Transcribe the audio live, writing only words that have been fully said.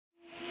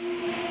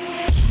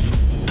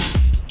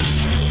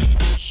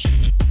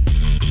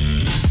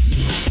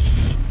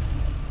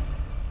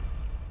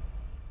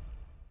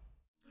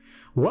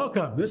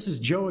Welcome. This is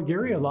Joe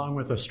Aguirre along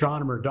with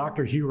astronomer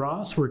Dr. Hugh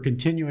Ross. We're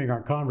continuing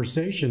our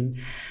conversation.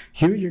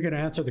 Hugh, you're going to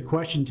answer the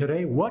question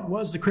today. What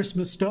was the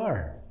Christmas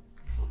star?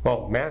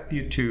 Well,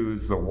 Matthew 2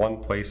 is the one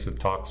place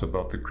that talks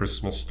about the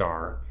Christmas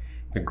star.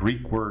 The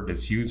Greek word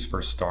that's used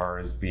for star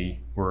is the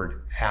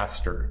word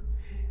aster.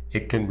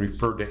 It can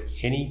refer to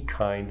any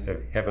kind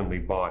of heavenly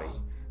body.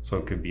 So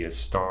it could be a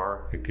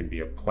star, it could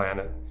be a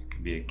planet, it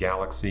could be a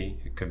galaxy,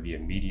 it could be a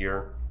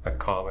meteor, a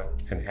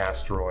comet, an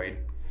asteroid,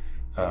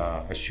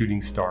 a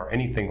shooting star,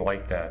 anything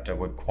like that that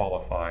would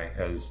qualify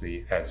as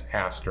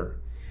aster.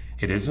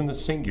 It isn't a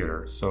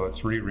singular, so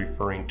it's really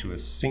referring to a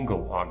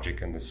single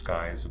object in the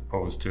sky as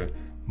opposed to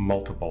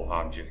multiple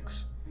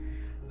objects.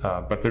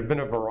 But there have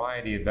been a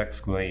variety of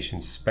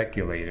explanations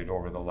speculated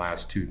over the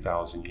last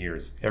 2,000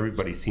 years.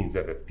 Everybody seems to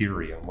have a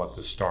theory on what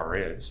the star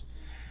is.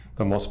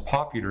 The most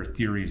popular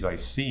theories I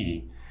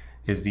see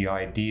is the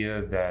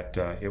idea that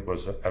it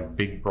was a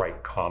big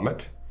bright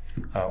comet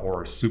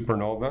or a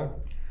supernova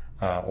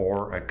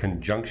or a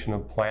conjunction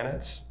of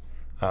planets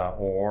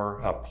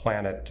or a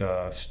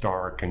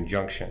planet-star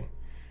conjunction.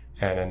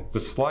 And in the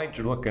slide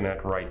you're looking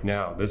at right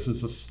now, this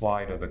is a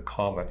slide of the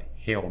comet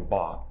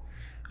Hale-Bopp.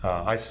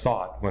 I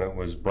saw it when it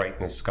was bright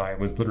in the sky. It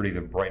was literally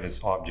the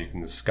brightest object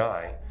in the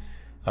sky.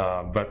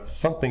 But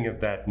something of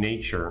that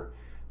nature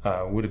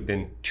would have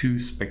been too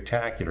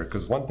spectacular,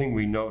 because one thing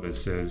we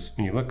notice is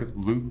when you look at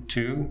Luke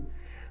 2,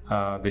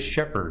 the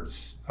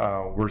shepherds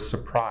were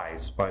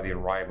surprised by the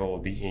arrival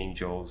of the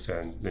angels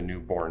and the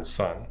newborn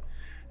son.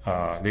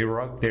 They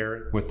were out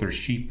there with their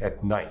sheep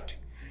at night.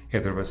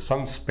 If there was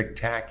some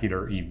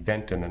spectacular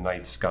event in the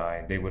night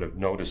sky, they would have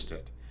noticed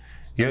it.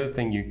 The other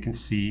thing you can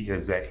see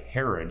is that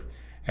Herod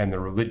and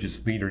the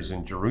religious leaders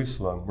in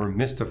Jerusalem were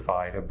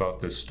mystified about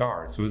this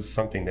star. So it was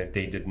something that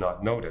they did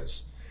not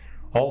notice.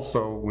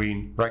 Also,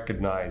 we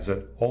recognize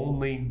that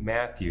only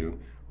Matthew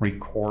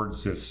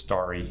records this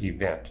starry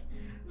event.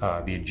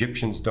 The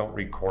Egyptians don't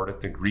record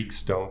it, the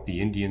Greeks don't, the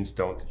Indians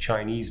don't, the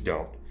Chinese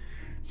don't.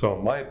 So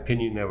in my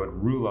opinion, that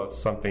would rule out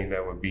something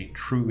that would be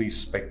truly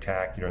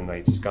spectacular in the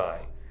night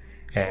sky.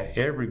 And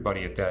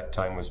everybody at that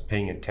time was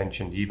paying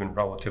attention to even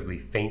relatively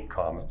faint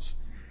comets.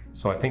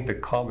 So I think the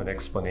comet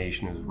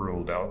explanation is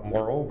ruled out.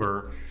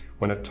 Moreover,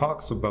 when it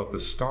talks about the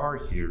star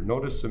here,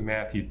 notice in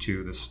Matthew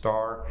 2, the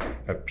star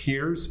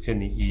appears in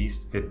the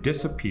east, it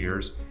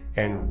disappears,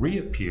 and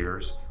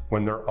reappears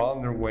when they're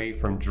on their way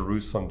from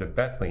Jerusalem to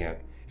Bethlehem.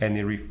 And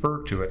they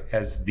refer to it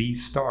as the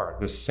star,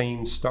 the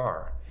same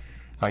star.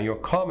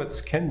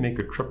 Comets can make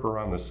a trip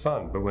around the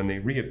sun, but when they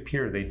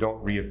reappear, they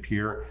don't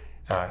reappear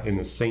in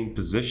the same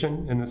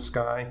position in the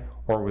sky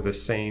or with the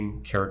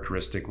same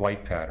characteristic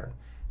light pattern.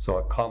 So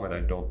a comet,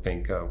 I don't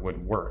think,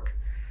 would work.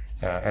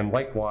 And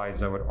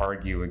likewise, I would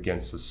argue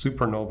against the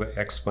supernova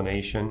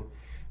explanation,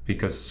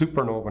 because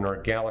supernova in our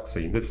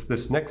galaxy,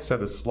 this next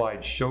set of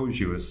slides shows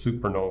you a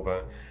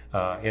supernova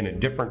in a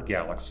different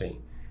galaxy.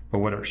 But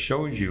what it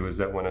shows you is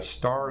that when a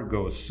star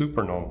goes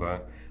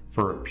supernova,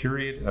 for a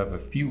period of a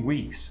few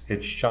weeks,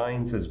 it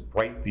shines as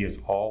brightly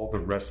as all the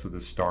rest of the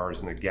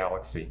stars in the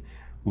galaxy.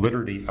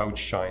 Literally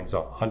outshines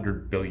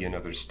 100 billion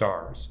other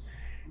stars.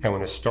 And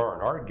when a star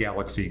in our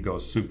galaxy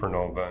goes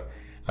supernova,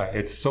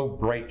 it's so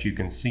bright you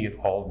can see it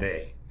all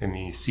day. I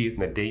mean, you see it in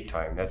the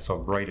daytime. That's how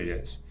bright it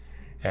is.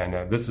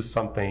 And this is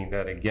something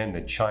that, again,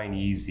 the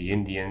Chinese, the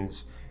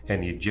Indians,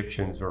 and the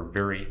Egyptians are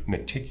very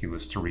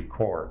meticulous to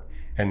record.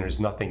 And there's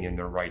nothing in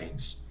their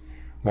writings.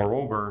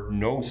 Moreover,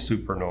 no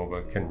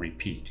supernova can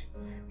repeat.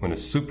 When a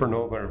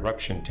supernova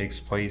eruption takes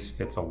place,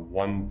 it's a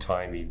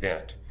one-time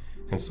event.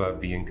 And so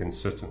that'd be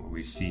inconsistent with what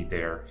we see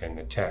there in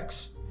the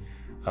text.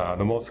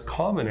 The most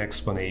common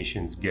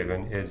explanations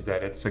given is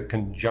that it's a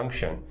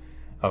conjunction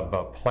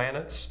of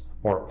planets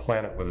or a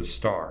planet with a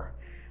star.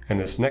 And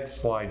this next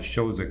slide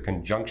shows a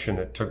conjunction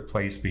that took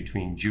place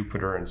between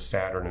Jupiter and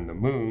Saturn and the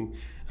Moon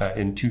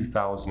in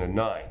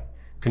 2009.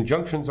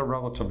 Conjunctions are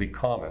relatively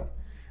common,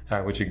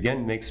 which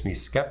again makes me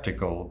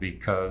skeptical,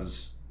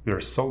 because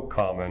they're so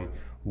common.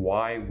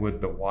 Why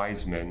would the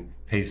wise men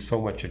pay so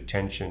much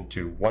attention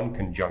to one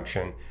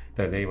conjunction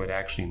that they would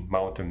actually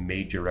mount a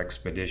major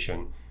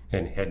expedition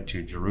and head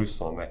to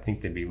Jerusalem? I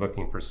think they'd be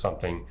looking for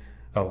something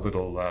a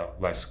little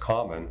less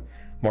common.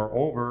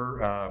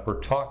 Moreover, we're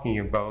talking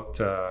about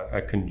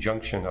a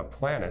conjunction of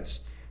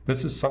planets.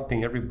 This is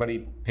something everybody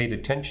paid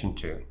attention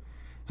to.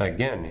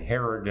 Again,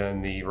 Herod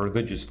and the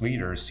religious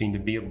leaders seem to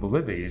be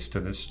oblivious to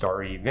this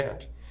starry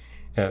event.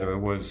 And it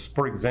was,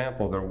 for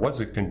example, there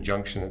was a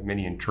conjunction that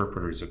many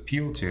interpreters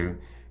appeal to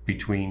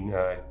between,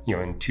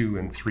 in 2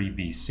 and 3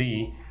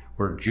 BC,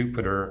 where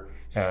Jupiter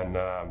and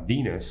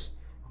Venus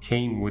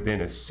came within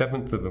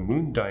 1/7 of a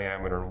moon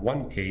diameter in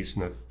one case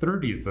and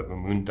 1/30 of a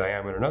moon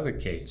diameter in another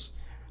case.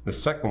 The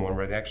second one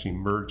where they actually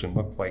merged and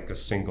looked like a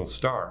single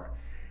star.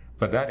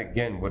 But that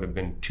again would have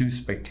been too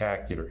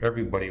spectacular.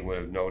 Everybody would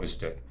have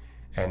noticed it.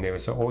 And they would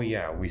say, oh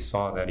yeah, we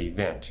saw that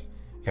event.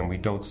 And we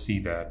don't see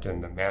that in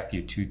the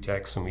Matthew 2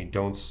 text, and we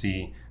don't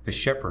see the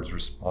shepherds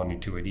responding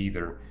to it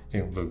either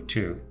in Luke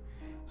 2.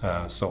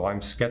 So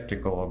I'm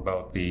skeptical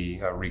about the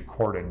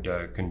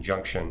recorded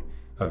conjunction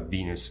of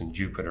Venus and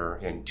Jupiter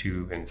in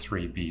 2 and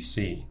 3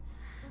 BC.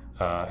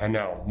 And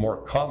now, more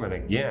common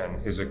again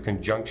is a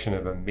conjunction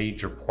of a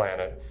major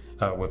planet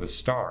with a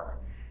star.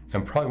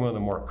 And probably one of the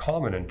more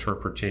common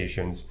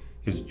interpretations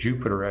is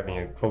Jupiter having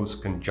a close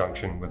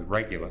conjunction with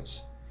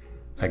Regulus.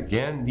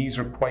 Again, these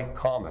are quite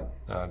common.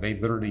 They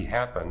literally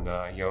happen,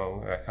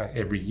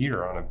 every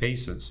year on a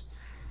basis.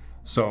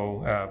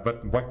 So,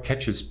 but what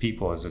catches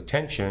people's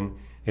attention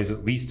is,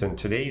 at least in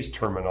today's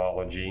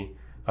terminology,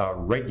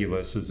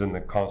 Regulus is in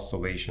the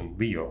constellation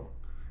Leo.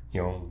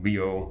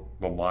 Leo,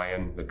 the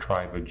lion, the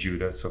tribe of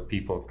Judah, so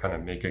people kind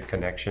of make a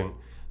connection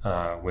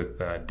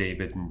with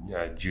David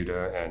and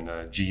Judah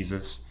and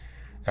Jesus.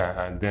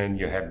 And then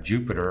you have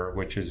Jupiter,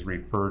 which is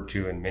referred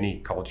to in many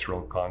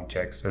cultural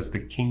contexts as the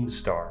king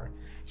star.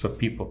 So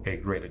people pay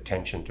great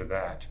attention to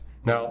that.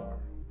 Now,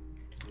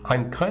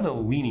 I'm kind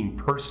of leaning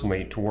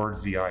personally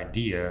towards the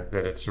idea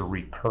that it's a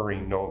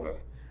recurring nova.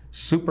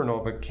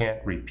 Supernova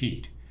can't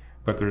repeat,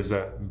 but there's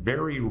a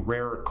very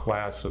rare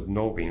class of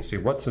novae. You say,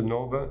 what's a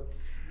nova?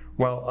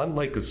 Well,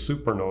 unlike a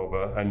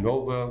supernova, a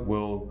nova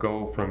will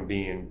go from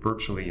being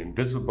virtually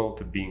invisible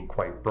to being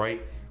quite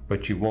bright,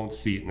 but you won't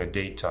see it in the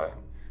daytime.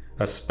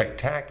 A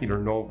spectacular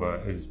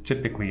nova is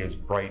typically as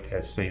bright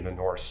as, say, the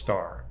North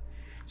Star.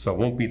 So it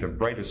won't be the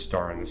brightest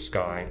star in the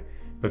sky,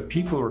 but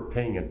people who are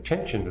paying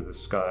attention to the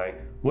sky,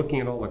 looking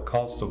at all the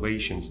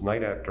constellations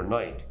night after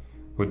night,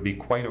 would be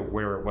quite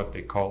aware of what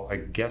they call a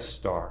guest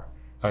star,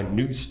 a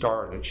new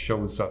star that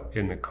shows up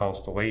in the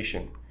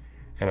constellation.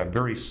 And a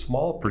very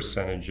small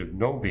percentage of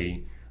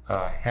novae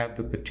have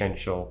the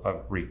potential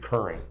of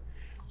recurring,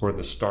 where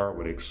the star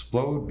would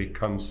explode,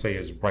 become, say,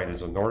 as bright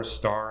as a North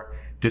Star,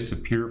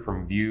 disappear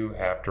from view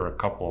after a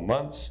couple of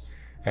months,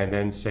 and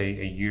then, say,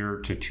 a year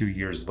to 2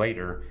 years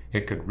later,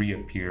 it could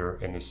reappear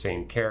in the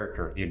same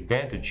character. The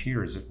advantage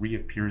here is it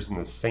reappears in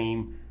the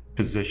same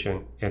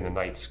position in the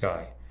night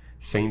sky,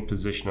 same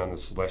position on the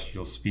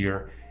celestial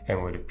sphere,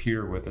 and would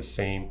appear with the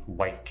same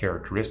light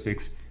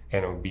characteristics,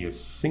 and it would be a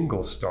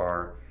single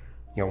star.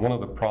 One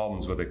of the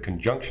problems with a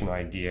conjunction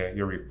idea,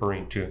 you're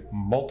referring to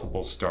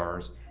multiple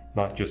stars,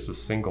 not just a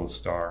single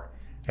star.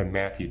 And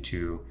Matthew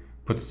 2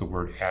 puts the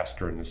word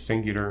aster in the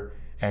singular,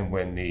 and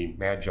when the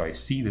Magi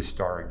see the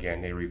star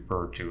again, they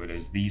refer to it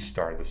as the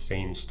star, the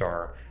same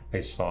star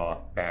they saw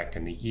back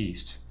in the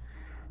east.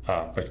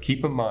 But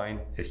keep in mind,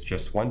 it's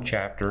just one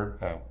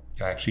chapter,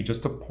 actually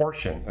just a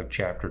portion of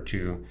chapter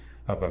 2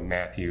 of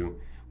Matthew.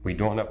 We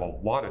don't have a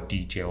lot of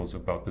details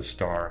about the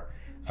star,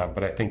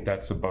 but I think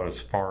that's about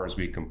as far as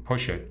we can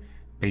push it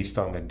based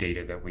on the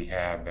data that we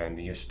have and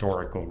the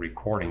historical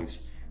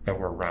recordings that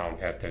were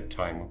around at that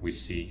time, what we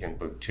see in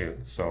Book 2.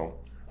 So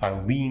I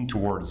lean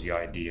towards the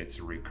idea it's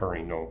a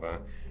recurring nova,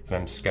 and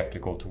I'm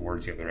skeptical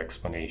towards the other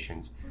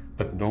explanations,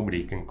 but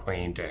nobody can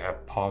claim to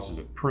have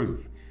positive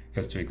proof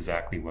as to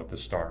exactly what the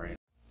star is.